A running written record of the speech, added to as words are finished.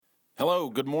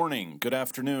Hello, good morning, good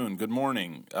afternoon, good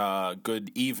morning, good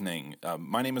evening.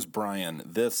 My name is Brian.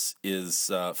 This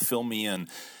is Fill Me In.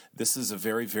 This is a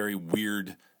very, very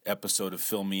weird episode of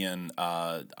Fill Me In.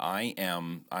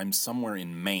 I'm somewhere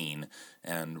in Maine,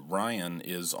 and Ryan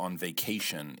is on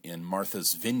vacation in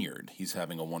Martha's Vineyard. He's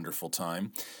having a wonderful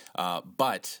time.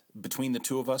 But between the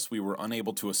two of us, we were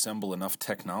unable to assemble enough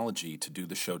technology to do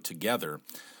the show together.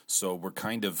 So we're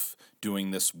kind of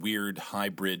doing this weird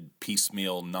hybrid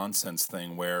piecemeal nonsense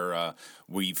thing where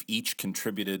we've each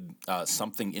contributed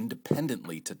something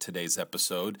independently to today's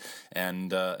episode, and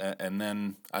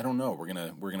then I don't know.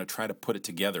 We're gonna try to put it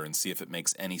together and see if it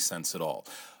makes any sense at all.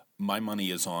 My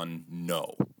money is on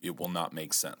no. It will not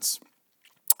make sense.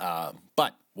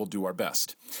 But we'll do our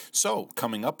best. So,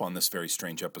 coming up on this very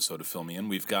strange episode of Fill Me In,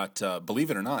 we've got,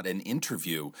 believe it or not, an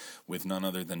interview with none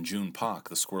other than June Pak,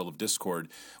 the Squirrel of Discord.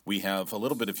 We have a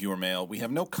little bit of viewer mail. We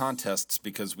have no contests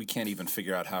because we can't even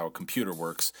figure out how a computer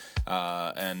works.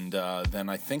 And then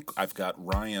I think I've got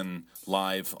Ryan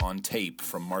live on tape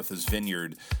from Martha's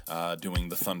Vineyard doing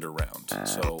the Thunder Round.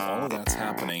 So all of that's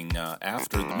happening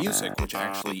after the music, which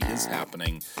actually is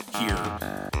happening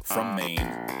here from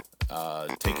Maine.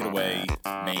 Take it away,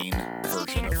 Maine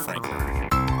version of Franklin.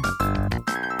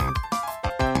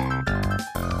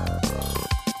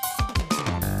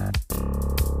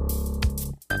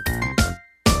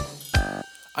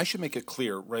 I should make it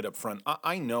clear right up front.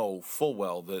 I know full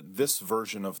well that this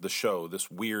version of the show, this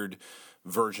weird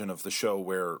version of the show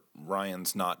where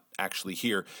Ryan's not actually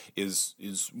here, is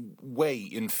way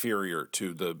inferior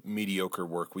to the mediocre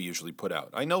work we usually put out.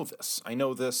 I know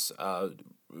this.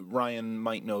 Ryan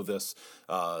might know this.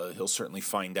 He'll certainly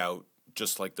find out,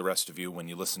 just like the rest of you, when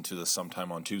you listen to this sometime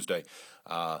on Tuesday.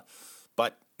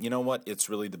 But you know what? It's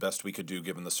really the best we could do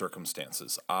given the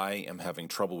circumstances. I am having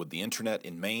trouble with the internet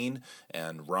in Maine,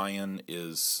 and Ryan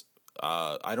is,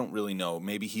 I don't really know.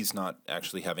 Maybe he's not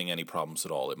actually having any problems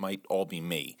at all. It might all be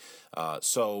me.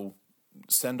 So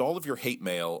send all of your hate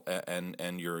mail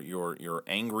and your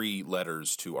angry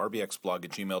letters to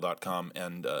rbxblog@gmail.com,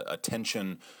 and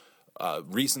attention,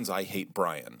 Reasons I Hate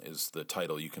Brian is the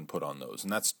title you can put on those.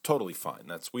 And that's totally fine.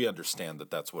 We understand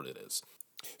that that's what it is.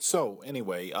 So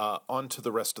anyway, on to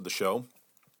the rest of the show.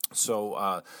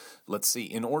 So let's see.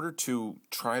 In order to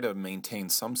try to maintain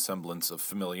some semblance of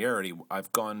familiarity,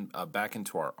 I've gone back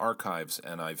into our archives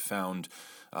and I've found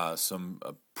some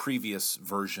previous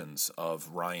versions of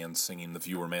Ryan singing the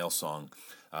viewer mail song.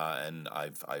 And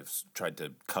I've tried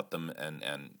to cut them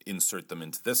and insert them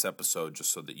into this episode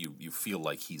just so that you feel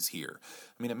like he's here.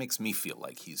 I mean, it makes me feel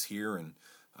like he's here, and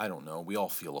I don't know, we all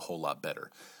feel a whole lot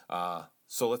better.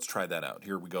 So let's try that out.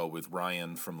 Here we go with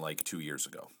Ryan from like 2 years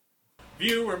ago.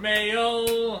 Viewer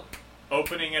mail!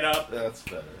 Opening it up. That's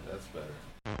better.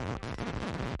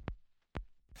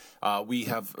 We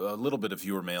have a little bit of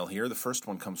viewer mail here. The first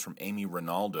one comes from Amy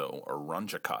Ronaldo, or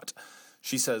Ranjakot.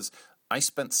 She says, I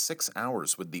spent 6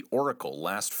 hours with the Oracle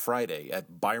last Friday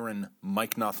at Byron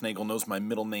Mike Nothnagel Knows My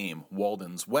Middle Name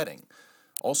Walden's wedding.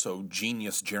 Also,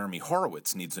 Genius Jeremy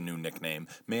Horowitz needs a new nickname.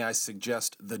 May I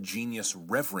suggest the Genius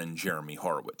Reverend Jeremy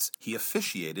Horowitz? He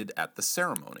officiated at the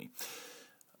ceremony.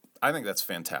 I think that's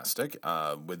fantastic.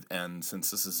 And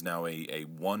since this is now a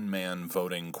one-man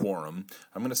voting quorum,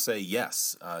 I'm going to say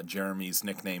yes. Jeremy's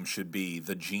nickname should be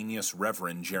the Genius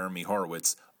Reverend Jeremy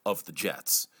Horowitz of the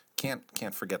Jets.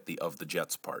 Can't forget the of the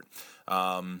Jets part.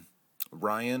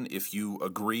 Ryan, if you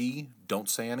agree, don't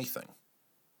say anything.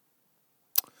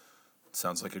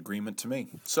 Sounds like agreement to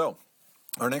me. So,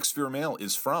 our next viewer mail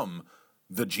is from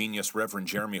the Genius Reverend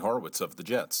Jeremy Horowitz of the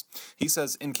Jets. He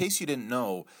says, in case you didn't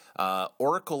know,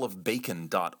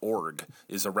 oracleofbacon.org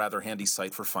is a rather handy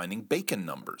site for finding bacon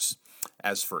numbers.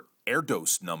 As for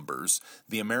Erdos numbers,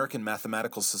 the American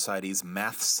Mathematical Society's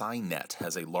MathSciNet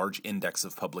has a large index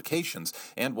of publications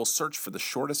and will search for the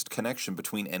shortest connection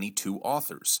between any two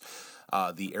authors.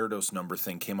 The Erdos number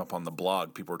thing came up on the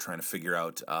blog. People were trying to figure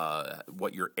out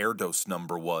what your Erdos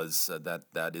number was.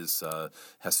 That is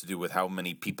has to do with how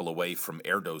many people away from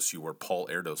Erdos you were, Paul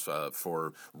Erdos,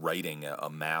 for writing a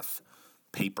math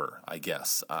paper, I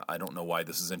guess. I don't know why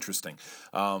this is interesting.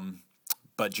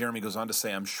 But Jeremy goes on to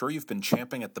say, I'm sure you've been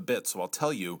champing at the bit, so I'll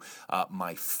tell you,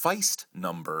 my Feist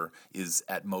number is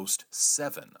at most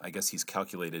 7. I guess he's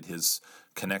calculated his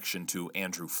connection to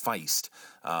Andrew Feist,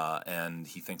 and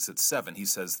he thinks it's 7. He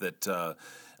says that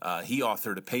he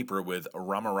authored a paper with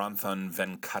Ramaranthan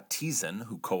Venkatizan,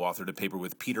 who co-authored a paper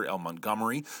with Peter L.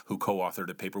 Montgomery, who co-authored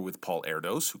a paper with Paul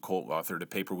Erdos, who co-authored a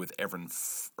paper with Irvin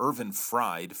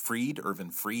Fried, who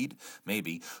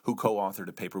co-authored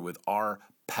a paper with R.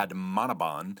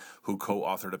 Padmanabhan, who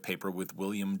co-authored a paper with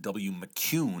William W.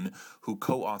 McCune, who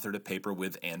co-authored a paper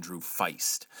with Andrew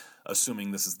Feist.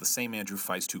 Assuming this is the same Andrew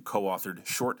Feist who co-authored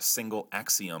Short Single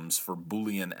Axioms for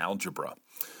Boolean Algebra.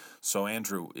 So,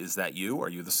 Andrew, is that you? Are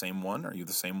you the same one? Are you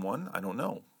the same one? I don't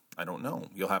know.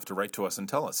 You'll have to write to us and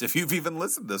tell us if you've even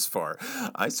listened this far.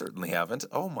 I certainly haven't.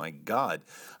 Oh, my God.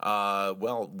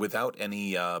 Well, without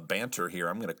any banter here,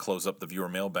 I'm going to close up the viewer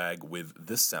mailbag with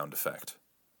this sound effect.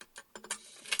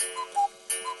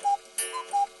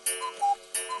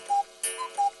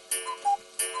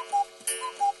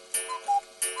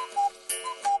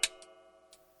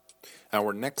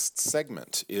 Our next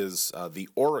segment is The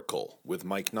Oracle with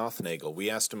Mike Nothnagel. We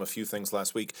asked him a few things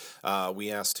last week. We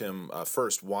asked him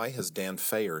first, why has Dan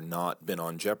Fayer not been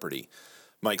on Jeopardy?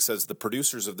 Mike says the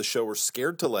producers of the show were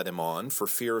scared to let him on for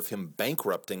fear of him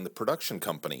bankrupting the production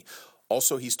company.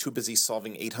 Also, he's too busy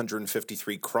solving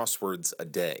 853 crosswords a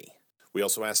day. We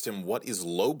also asked him, what is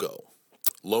Logo?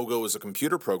 Logo is a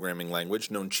computer programming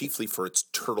language known chiefly for its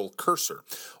turtle cursor.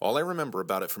 All I remember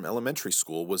about it from elementary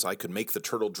school was I could make the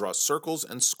turtle draw circles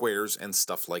and squares and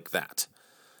stuff like that.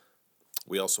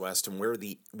 We also asked him where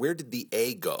did the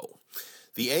A go?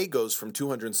 The A goes from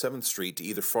 207th Street to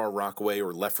either Far Rockaway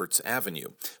or Lefferts Avenue.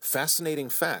 Fascinating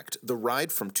fact, the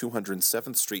ride from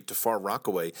 207th Street to Far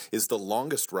Rockaway is the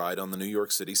longest ride on the New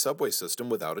York City subway system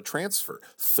without a transfer,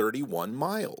 31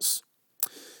 miles.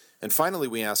 And finally,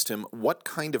 we asked him, what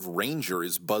kind of ranger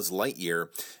is Buzz Lightyear?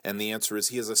 And the answer is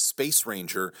he is a space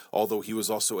ranger, although he was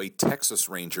also a Texas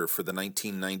Ranger for the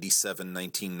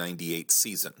 1997-1998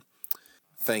 season.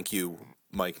 Thank you,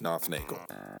 Mike Nothnagel.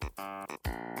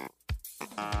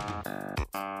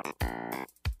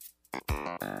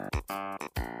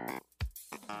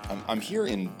 I'm here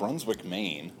in Brunswick,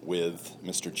 Maine, with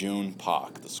Mr. June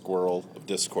Pock, the squirrel of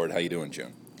Discord. How you doing,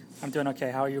 June? I'm doing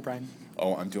okay. How are you, Brian?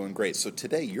 Oh, I'm doing great. So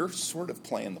today you're sort of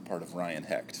playing the part of Ryan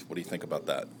Hecht. What do you think about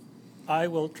that? I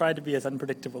will try to be as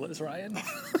unpredictable as Ryan.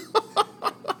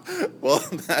 Well,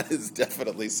 that is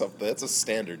definitely something. That's a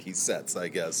standard he sets, I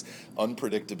guess.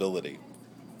 Unpredictability.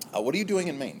 What are you doing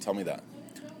in Maine? Tell me that.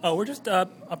 Oh, we're just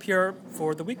up here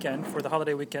for the weekend, for the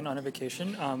holiday weekend on a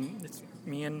vacation. It's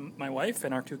me and my wife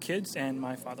and our 2 kids and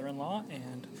my father-in-law,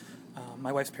 and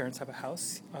my wife's parents have a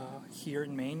house here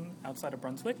in Maine outside of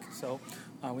Brunswick, so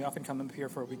we often come up here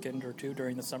for a weekend or 2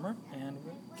 during the summer, and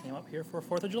we came up here for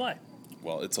 4th of July.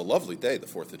 Well, it's a lovely day, the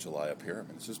 4th of July up here. I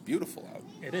mean, it's just beautiful out.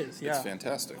 It is, yeah. It's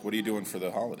fantastic. What are you doing for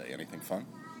the holiday? Anything fun?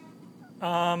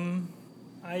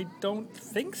 I don't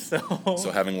think so.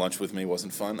 So having lunch with me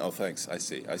wasn't fun? Oh, thanks. I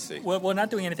see. Well, we're not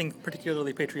doing anything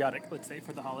particularly patriotic, let's say,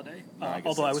 for the holiday.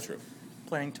 Although I was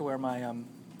planning to wear my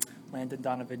Landon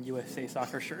Donovan USA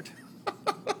soccer shirt.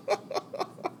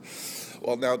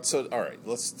 Well, now, all right,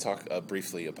 let's talk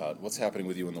briefly about what's happening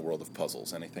with you in the world of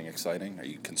puzzles. Anything exciting? Are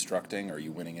you constructing? Are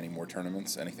you winning any more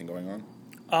tournaments? Anything going on?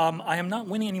 I am not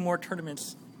winning any more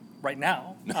tournaments right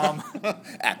now.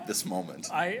 At this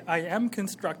moment. I am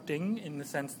constructing in the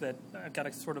sense that I've got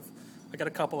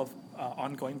a couple of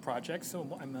ongoing projects.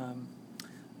 So I'm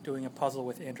doing a puzzle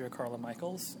with Andrea Carla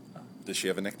Michaels. Does she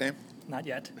have a nickname? Not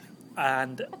yet.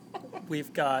 And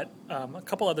we've got a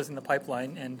couple others in the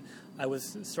pipeline, and I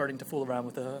was starting to fool around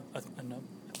with a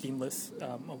themeless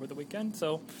over the weekend.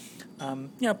 So,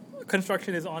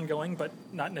 construction is ongoing, but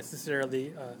not necessarily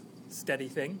a steady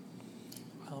thing.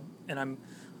 And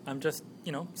I'm just,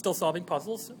 still solving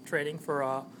puzzles, training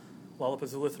for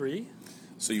Lollapuzzoola 3.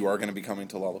 So you are going to be coming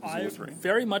to Lollapuzzoola 3? I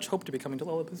very much hope to be coming to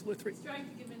Lollapuzzoola 3. He's trying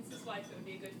to convince his wife it would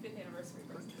be a good 5th anniversary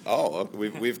present. Oh,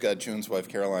 we've got June's wife,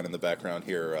 Caroline, in the background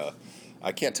here.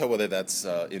 I can't tell whether that's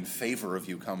in favor of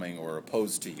you coming or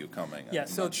opposed to you coming. Yeah,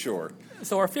 I'm not sure.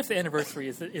 So our 5th anniversary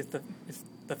is the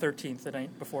 13th, the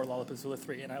night before Lollapuzzoola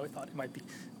 3, and I thought it might be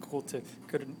cool to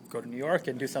go to New York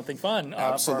and do something fun.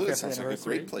 Absolutely, for our 5th sounds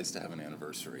anniversary. like a great place to have an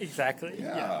anniversary. Exactly.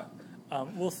 Yeah.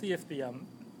 We'll see if the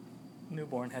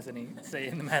newborn has any say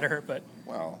in the matter, but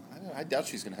well, I doubt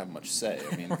she's going to have much say.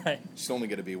 I mean, right. She's only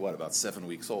going to be about 7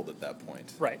 weeks old at that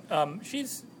point. Right. I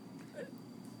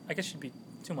guess she'd be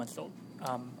 2 months old.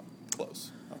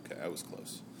 Close. Okay, I was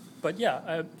close. But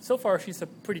yeah, so far she's a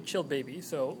pretty chilled baby,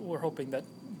 so we're hoping that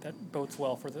bodes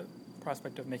well for the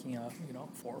prospect of making a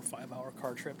 4 or 5 hour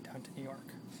car trip down to New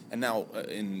York. And now,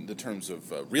 in the terms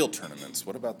of real tournaments,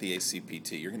 what about the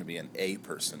ACPT? You're going to be an A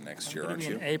person next year, aren't you?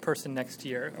 I'm going to be an A person next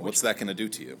year. And what's that going to do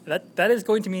to you? That is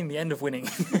going to mean the end of winning.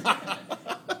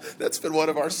 That's been one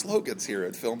of our slogans here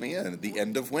at Fill Me In, the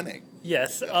end of winning.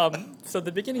 Yes. So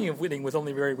the beginning of winning was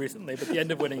only very recently, but the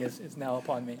end of winning is now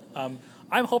upon me.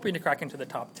 I'm hoping to crack into the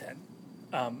top 10.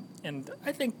 And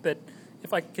I think that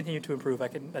if I continue to improve, I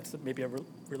can. That's maybe a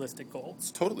realistic goal.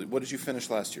 It's totally. What did you finish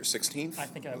last year? 16th? I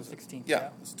think I was 16th. Yeah,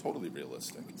 it's totally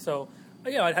realistic. So,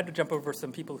 I had to jump over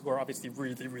some people who are obviously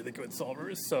really, really good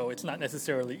solvers. So it's not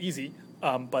necessarily easy,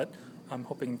 but I'm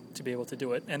hoping to be able to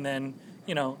do it. And then,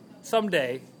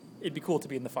 someday it'd be cool to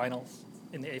be in the finals,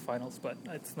 in the A finals, but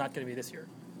it's not going to be this year.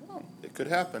 Well, it could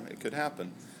happen. It could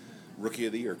happen. Rookie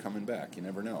of the Year coming back. You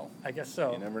never know. I guess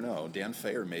so. You never know. Dan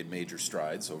Fayer made major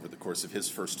strides over the course of his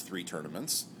first 3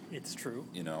 tournaments. It's true.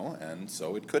 And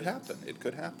so it could happen. It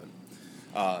could happen.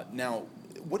 Now,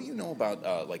 what do you know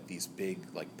about like these big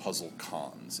puzzle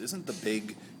cons? Isn't the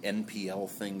big NPL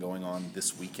thing going on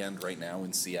this weekend right now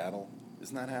in Seattle?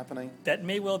 Isn't that happening? That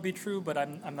may well be true, but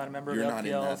I'm not a member You're of not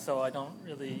the in LPL, that. so I don't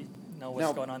really know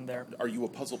what's going on there. Are you a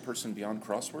puzzle person beyond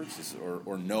crosswords,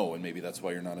 or no, and maybe that's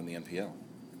why you're not in the NPL?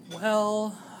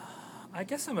 Well, I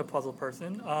guess I'm a puzzle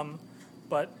person,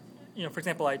 but for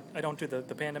example, I don't do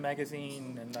the Panda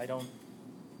magazine, and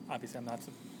obviously I'm not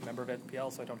a member of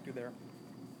NPL, so I don't do their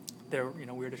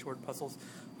weirdish word puzzles.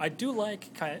 I do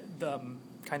like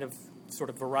kind of sort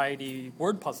of variety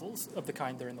word puzzles of the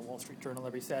kind they're in the Wall Street Journal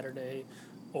every Saturday,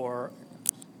 or.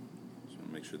 Just want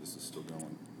to make sure this is still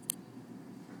going.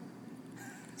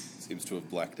 Seems to have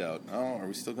blacked out. Oh, are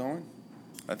we still going?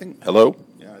 I think. Hello?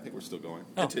 Yeah, I think we're still going.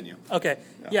 Oh, Continue. Okay.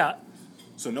 Yeah.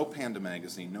 So no Panda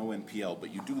magazine, no NPL,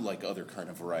 but you do like other kind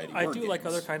of variety I word do games. like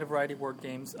other kind of variety word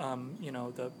games.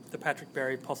 The Patrick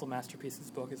Barry Puzzle Masterpieces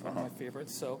book is one of my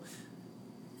favorites. So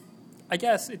I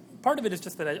guess part of it is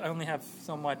just that I only have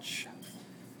so much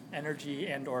energy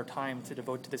and or time to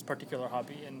devote to this particular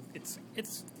hobby, and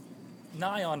it's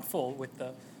nigh on full with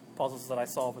the puzzles that I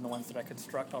solve and the ones that I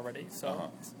construct already. So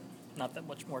it's not that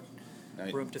much more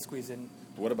room to squeeze in.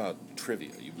 What about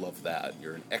trivia? You love that.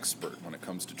 You're an expert when it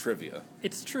comes to trivia.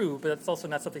 It's true, but it's also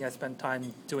not something I spend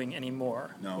time doing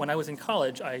anymore. No. When I was in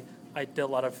college, I did a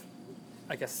lot of,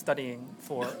 studying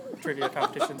for trivia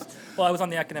competitions. Well, I was on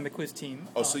the academic quiz team.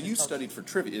 Oh, so you studied for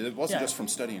trivia. It wasn't Yeah. just from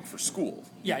studying for school.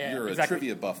 Yeah, You're exactly. a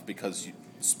trivia buff because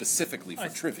specifically for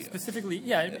trivia. Specifically,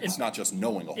 yeah. It's not just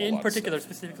knowing a whole lot In of particular,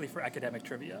 stuff. specifically for academic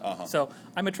trivia. Uh-huh. So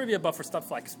I'm a trivia buff for stuff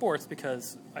like sports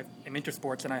because I'm into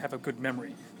sports and I have a good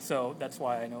memory. So that's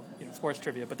why I know sports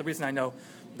trivia. But the reason I know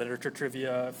literature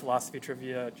trivia, philosophy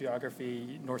trivia,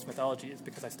 geography, Norse mythology is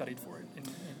because I studied for it. In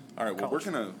All right. Well, college.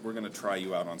 we're gonna try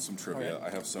you out on some trivia. Okay. I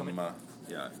have some.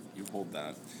 You hold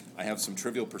that. I have some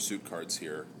Trivial Pursuit cards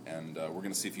here, and we're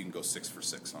gonna see if you can go 6 for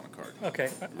 6 on a card.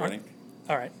 Okay. You ready?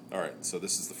 All right. All right. So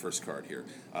this is the first card here.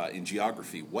 In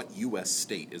geography, what U.S.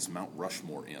 state is Mount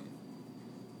Rushmore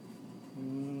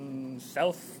in?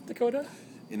 South Dakota?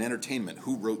 In entertainment,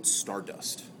 who wrote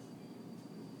Stardust?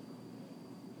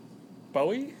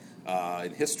 Bowie?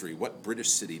 In history, what British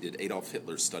city did Adolf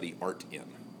Hitler study art in?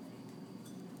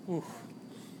 Ooh.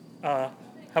 How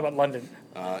about London?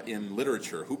 In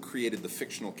literature, who created the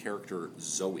fictional character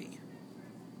Zoe?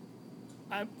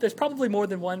 There's probably more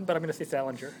than one, but I'm going to say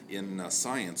Salinger. In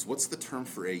science, what's the term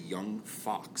for a young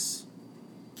fox?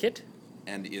 Kit?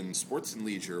 And in sports and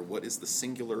leisure, what is the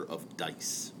singular of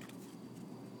dice?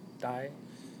 Die?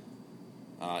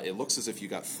 It looks as if you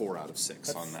got 4 out of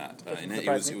 6 on that. Doesn't And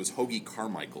surprise it me. was Hoagie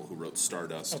Carmichael who wrote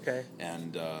Stardust. Okay.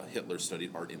 And Hitler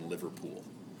studied art in Liverpool.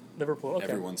 Liverpool, okay.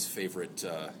 Everyone's favorite,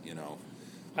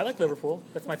 I like Liverpool.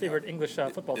 That's my favorite English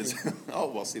football is. team.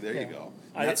 Oh, well, see, there you go.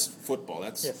 That's football.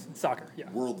 That's Yes, soccer, yeah.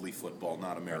 worldly football,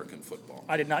 not American football.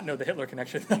 I did not know the Hitler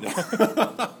connection. Do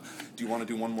you want to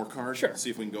do one more card? Sure. See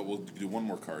if we can go. We'll do one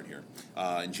more card here.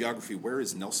 In geography, where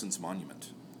is Nelson's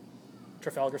monument?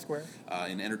 Trafalgar Square?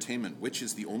 In entertainment, which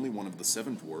is the only one of the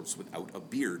 7 dwarves without a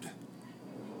beard?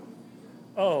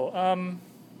 Oh,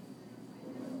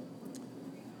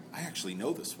 I actually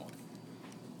know this one.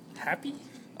 Happy?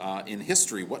 In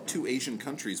history, what 2 Asian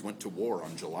countries went to war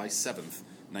on July 7th,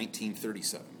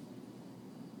 1937?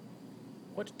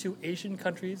 What 2 Asian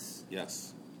countries?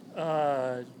 Yes.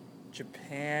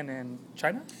 Japan and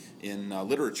China? In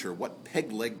literature, what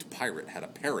peg-legged pirate had a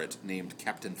parrot named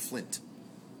Captain Flint?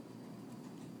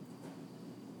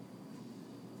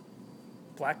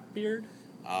 Blackbeard?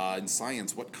 In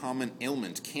science, what common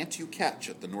ailment can't you catch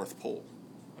at the North Pole?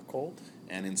 A cold?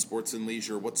 And in sports and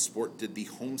leisure, what sport did the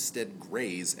Homestead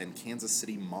Grays and Kansas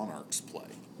City Monarchs play?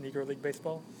 Negro League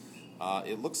Baseball?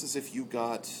 It looks as if you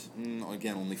got,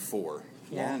 again, only 4.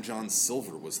 Yeah. Long John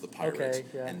Silver was the pirate, Okay,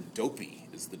 yeah. and Dopey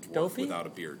is the dwarf Dopey? without a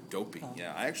beard. Dopey,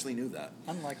 yeah, I actually knew that.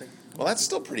 Unlikely. Well, that's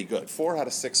still pretty good. 4 out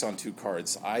of 6 on 2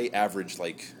 cards. I average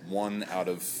like 1 out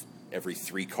of every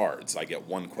 3 cards. I get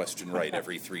 1 question right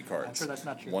every 3 cards. I'm sure that's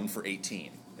not true. 1 for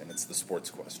 18, and it's the sports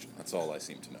question. That's all I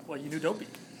seem to know. Well, you knew Dopey.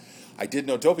 I did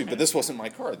know Dopey, but this wasn't my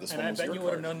card. This And one I was bet your you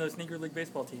would have card. known those Negro League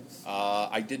baseball teams.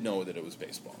 I did know that it was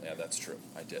baseball. Yeah, that's true.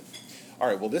 I did. All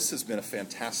right, well, this has been a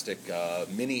fantastic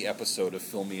mini episode of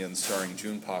Fill Me In starring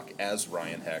June Pak as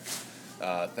Ryan Hecht.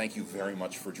 Thank you very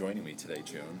much for joining me today,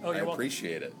 June. Oh, you're I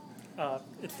appreciate it.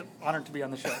 It's an honor to be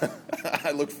on the show.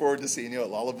 I look forward to seeing you at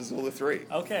Lollapuzzoola 3.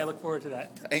 Okay, I look forward to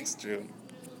that. Thanks, June.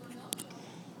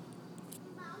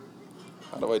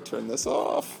 How do I turn this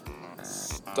off?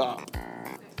 Stop.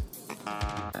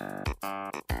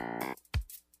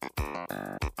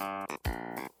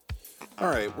 All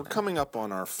right, we're coming up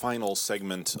on our final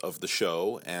segment of the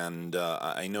show, and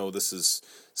I know this is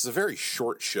a very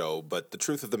short show, but the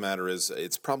truth of the matter is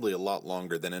it's probably a lot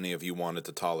longer than any of you wanted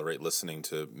to tolerate listening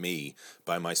to me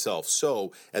by myself.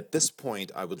 So at this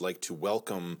point, I would like to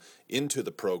welcome into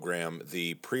the program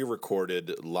the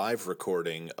pre-recorded live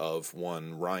recording of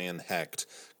one Ryan Hecht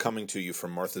coming to you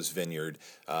from Martha's Vineyard.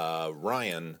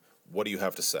 Ryan, what do you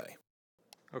have to say?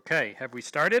 Okay, have we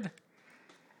started?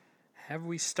 Have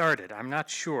we started? I'm not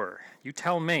sure. You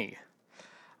tell me.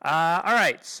 All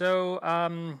right, so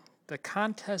the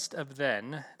contest of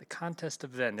then,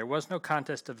 there was no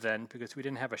contest of then because we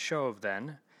didn't have a show of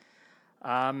then,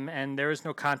 and there is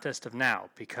no contest of now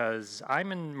because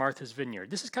I'm in Martha's Vineyard.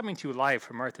 This is coming to you live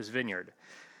from Martha's Vineyard,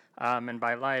 and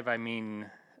by live I mean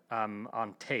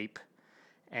on tape,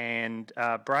 and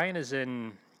Brian is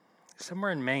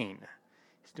somewhere in Maine.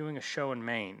 He's doing a show in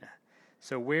Maine.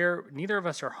 So neither of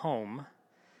us are home,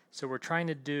 so we're trying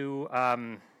to do,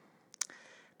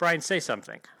 Brian, say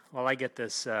something while I get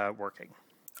this working.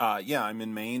 Yeah, I'm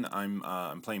in Maine.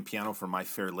 I'm playing piano for My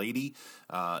Fair Lady,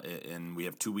 and we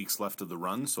have 2 weeks left of the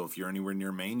run. So if you're anywhere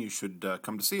near Maine, you should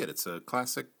come to see it. It's a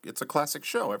classic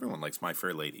show. Everyone likes My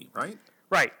Fair Lady, right?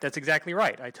 Right, that's exactly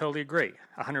right. I totally agree,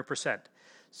 100%.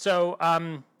 So,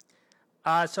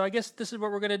 so I guess this is what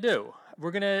we're going to do.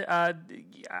 We're going to,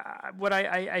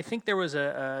 I think there was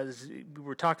we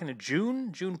were talking to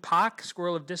June Pak,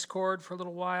 Squirrel of Discord, for a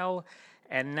little while,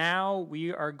 and now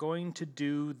we are going to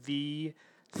do the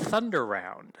Thunder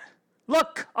Round.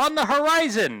 Look, on the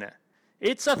horizon,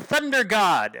 it's a thunder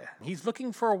god. He's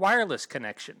looking for a wireless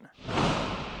connection.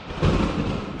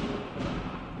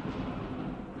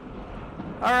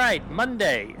 All right,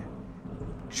 Monday,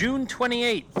 June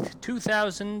 28th,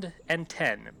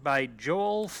 2010, by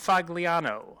Joel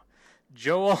Fagliano.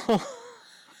 Joel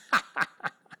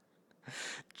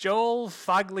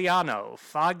Fagliano.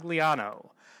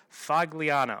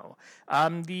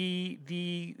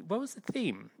 What was the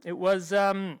theme? It was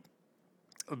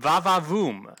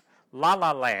Va-Va-Voom, La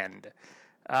La Land,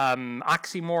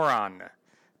 Oxymoron,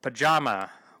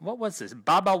 Pajama. What was this?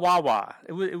 Baba Wawa.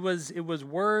 It was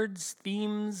words,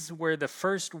 themes where the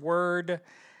first word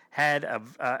had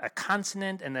a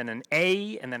consonant and then an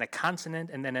A and then a consonant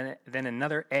and then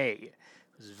another A. It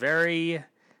was very,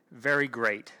 very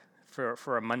great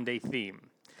for a Monday theme.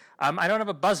 I don't have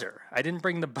a buzzer. I didn't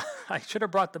bring I should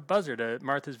have brought the buzzer to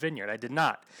Martha's Vineyard. I did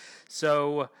not.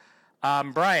 So,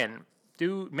 Brian,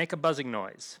 make a buzzing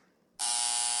noise.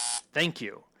 Thank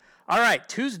you. All right,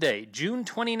 Tuesday, June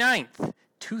 29th,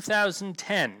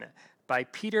 2010, by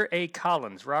Peter A.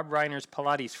 Collins, Rob Reiner's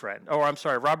Pilates friend. Oh, I'm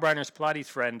sorry, Rob Reiner's Pilates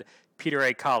friend, Peter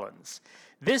A. Collins.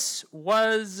 This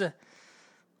was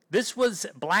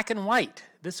black and white.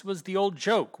 This was the old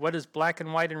joke. What is black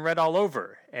and white and red all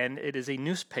over? And it is a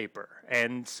newspaper.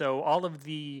 And so all of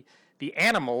the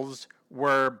animals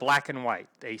were black and white.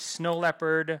 A snow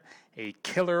leopard, a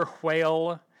killer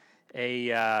whale,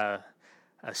 a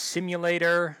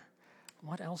simulator.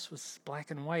 What else was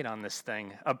black and white on this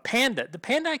thing? A panda. The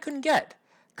panda I couldn't get.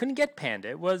 Couldn't get panda.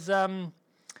 It was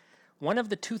one of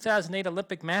the 2008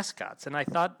 Olympic mascots, and I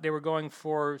thought they were going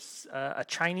for a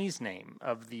Chinese name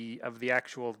of the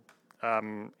actual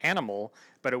animal,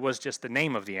 but it was just the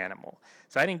name of the animal.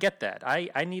 So I didn't get that.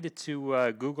 I needed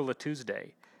to Google a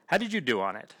Tuesday. How did you do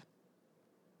on it?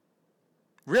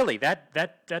 Really?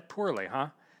 That poorly, huh?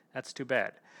 That's too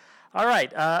bad. All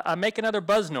right, make another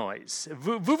buzz noise.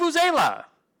 Vuvuzela!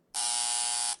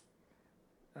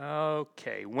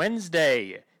 Okay,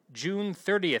 Wednesday, June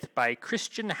 30th, by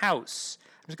Christian House.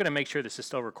 I'm just going to make sure this is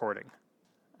still recording.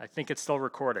 I think it's still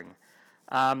recording.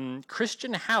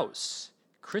 Christian House.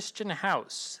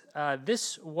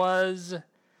 This was...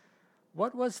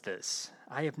 What was this?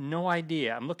 I have no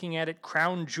idea. I'm looking at it.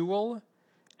 Crown Jewel?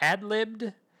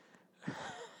 Ad-libbed?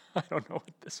 I don't know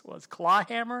what this was.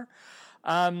 Clawhammer?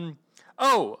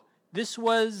 This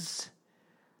was...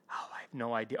 I have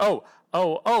no idea.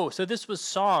 So this was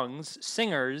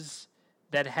singers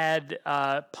that had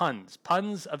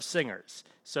puns of singers.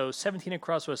 So 17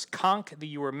 across was Conch, the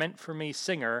You Were Meant For Me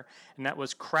singer, and that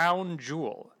was Crown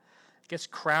Jewel. guess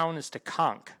crown is to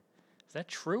conch. Is that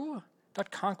true? I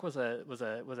thought conch was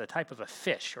a type of a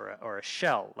fish or a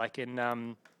shell, like in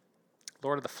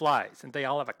Lord of the Flies. Didn't they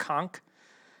all have a conch,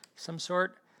 some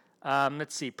sort?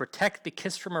 Let's see. Protect the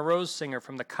Kiss from a Rose singer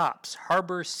from the cops.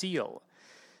 Harbor seal.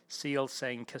 Seal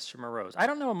saying Kiss from a Rose. I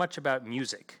don't know much about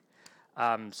music,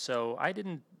 so I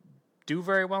didn't do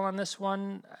very well on this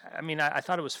one. I mean, I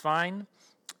thought it was fine,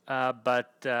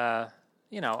 but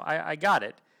I got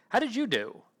it. How did you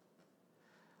do?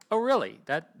 Oh, really?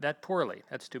 That poorly.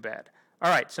 That's too bad. All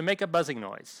right, so make a buzzing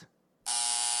noise.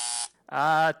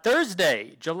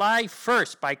 Thursday, July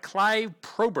 1st, by Clive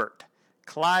Probert.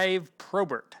 Clive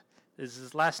Probert.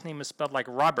 His last name is spelled like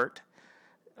Robert,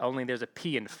 only there's a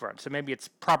P in front, so maybe it's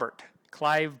Probert.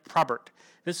 Clive Probert.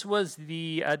 This was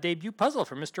the debut puzzle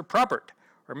for Mr. Probert,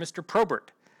 or Mr.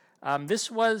 Probert. This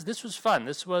was fun.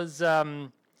 This was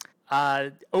over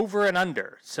and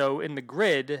under. So in the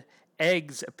grid,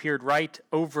 eggs appeared right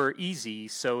over easy,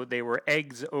 so they were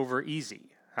eggs over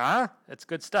easy. Huh? That's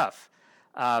good stuff.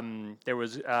 There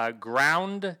was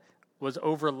ground was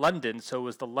over London, so it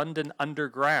was the London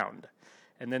Underground.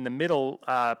 And then the middle,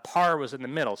 par was in the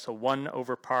middle, so 1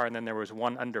 over par, and then there was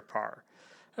 1 under par.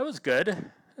 That was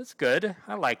good. That's good.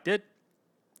 I liked it.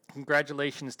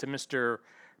 Congratulations to Mr.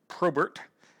 Probert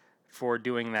for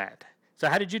doing that. So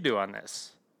how did you do on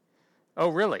this? Oh,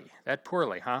 really? That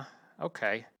poorly, huh?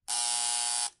 Okay.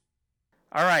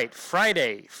 All right,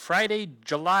 Friday,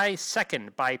 July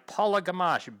 2nd, by Paula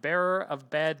Gamache, Bearer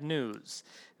of Bad News.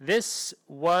 This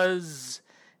was,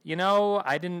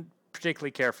 I didn't particularly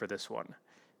care for this one.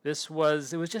 It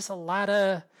was just a lot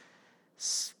of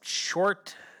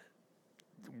short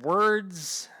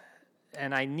words,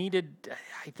 and I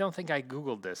don't think I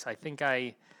Googled this. I think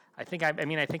I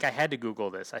had to Google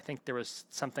this. I think there was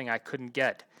something I couldn't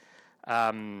get.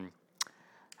 I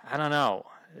don't know.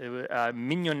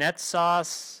 Mignonette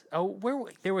sauce. Oh,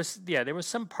 there was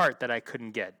some part that I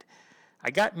couldn't get.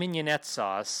 I got mignonette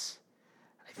sauce.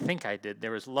 I think I did. There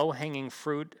was low-hanging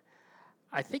fruit.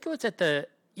 I think it was at the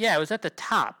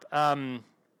top.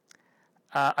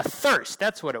 A thirst.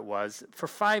 That's what it was. For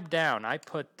 5 down, I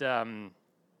put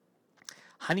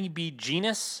honeybee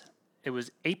genus. It was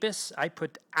apis. I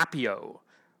put apio,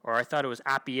 or I thought it was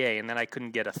apie, and then I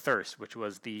couldn't get a thirst, which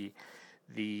was the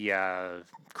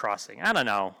crossing. I don't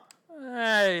know.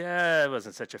 I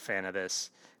wasn't such a fan of this.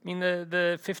 I mean,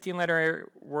 the 15-letter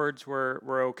words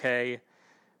were okay,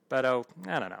 but I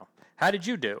don't know. How did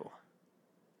you do?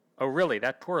 Oh, really?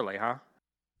 That poorly, huh?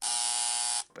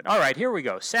 But all right, here we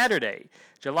go. Saturday,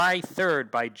 July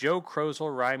 3rd, by Joe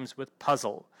Crozel, rhymes with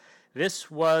puzzle. I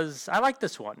like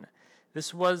this one.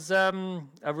 This was a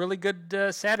really good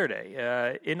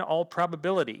Saturday, in all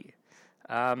probability.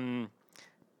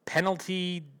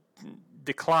 Penalty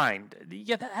declined.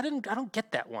 Yeah, I don't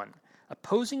get that one.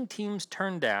 Opposing teams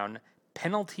turned down,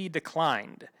 penalty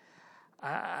declined.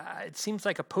 It seems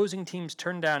like opposing teams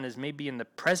turned down is maybe in the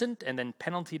present, and then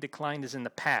penalty declined is in the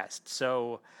past.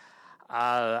 So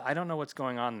I don't know what's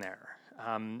going on there.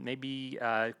 Maybe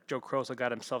Joe Crozel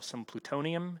got himself some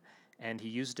plutonium, and he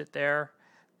used it there,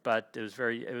 but it was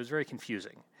very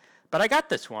confusing. But I got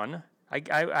this one.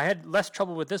 I had less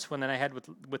trouble with this one than I had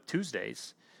with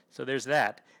Tuesdays. So there's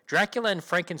that. Dracula and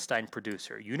Frankenstein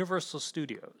producer, Universal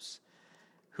Studios.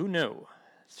 Who knew?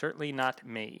 Certainly not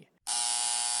me.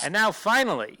 And now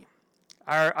finally,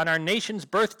 on our nation's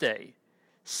birthday,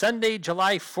 Sunday,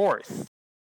 July 4th.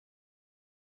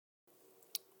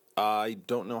 I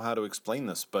don't know how to explain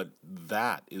this, but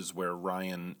that is where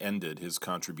Ryan ended his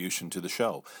contribution to the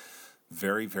show.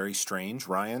 Very, very strange,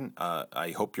 Ryan.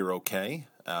 I hope you're okay.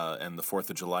 And the 4th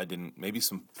of July maybe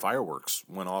some fireworks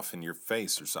went off in your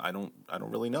face or so. I don't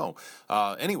really know.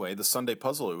 Anyway, the Sunday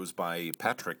puzzle, it was by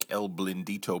Patrick L.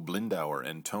 Blindito Blindauer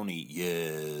and Tony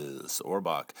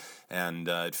Orbach. And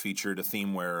it featured a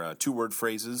theme where 2-word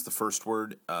phrases, the first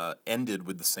word ended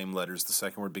with the same letters the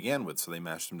second word began with. So they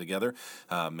mashed them together,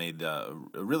 made a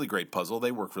really great puzzle.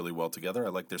 They work really well together. I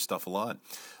like their stuff a lot.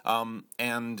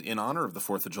 And in honor of the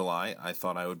 4th of July, I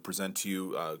thought I would present to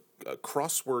you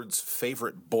Crossword's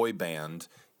favorite boy band,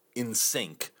 In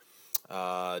Sync,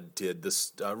 did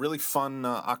this really fun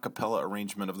a cappella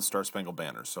arrangement of the Star Spangled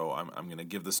Banner. So I'm going to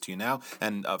give this to you now.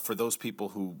 And for those people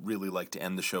who really like to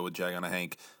end the show with Jag on a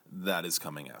Hank, that is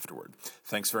coming afterward.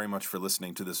 Thanks very much for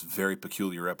listening to this very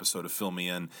peculiar episode of Fill Me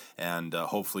In, and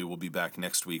hopefully we'll be back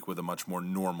next week with a much more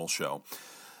normal show.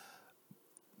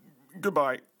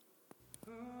 Goodbye.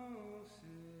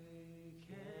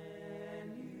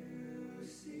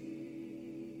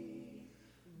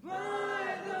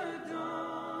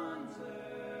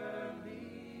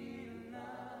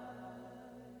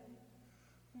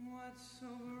 So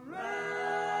bright.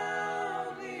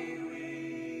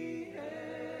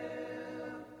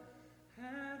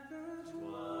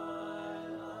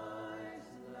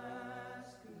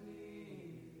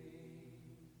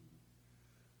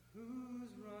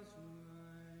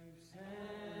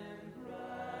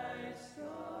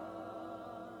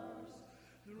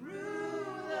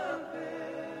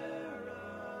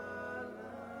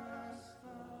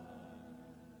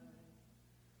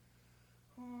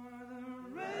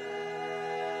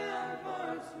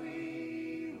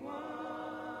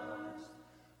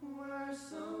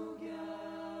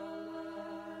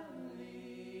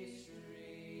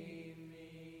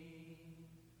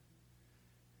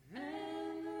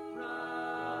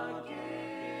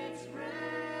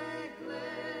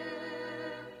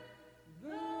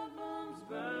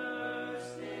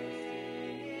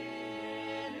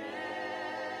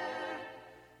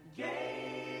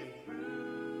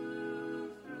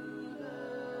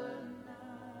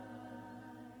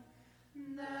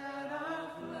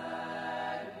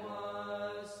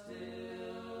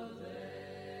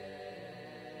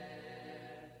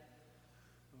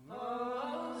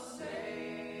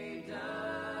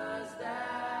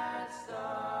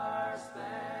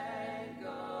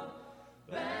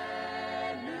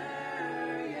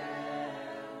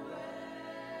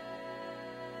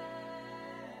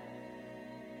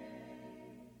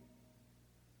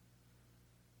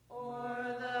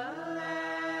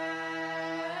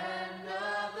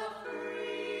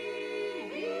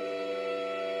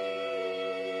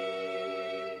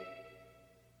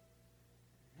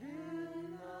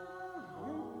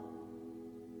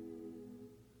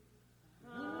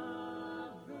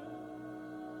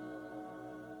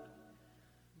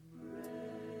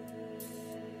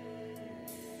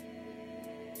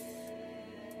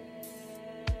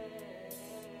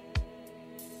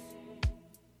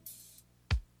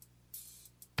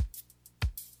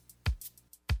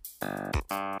 Bye.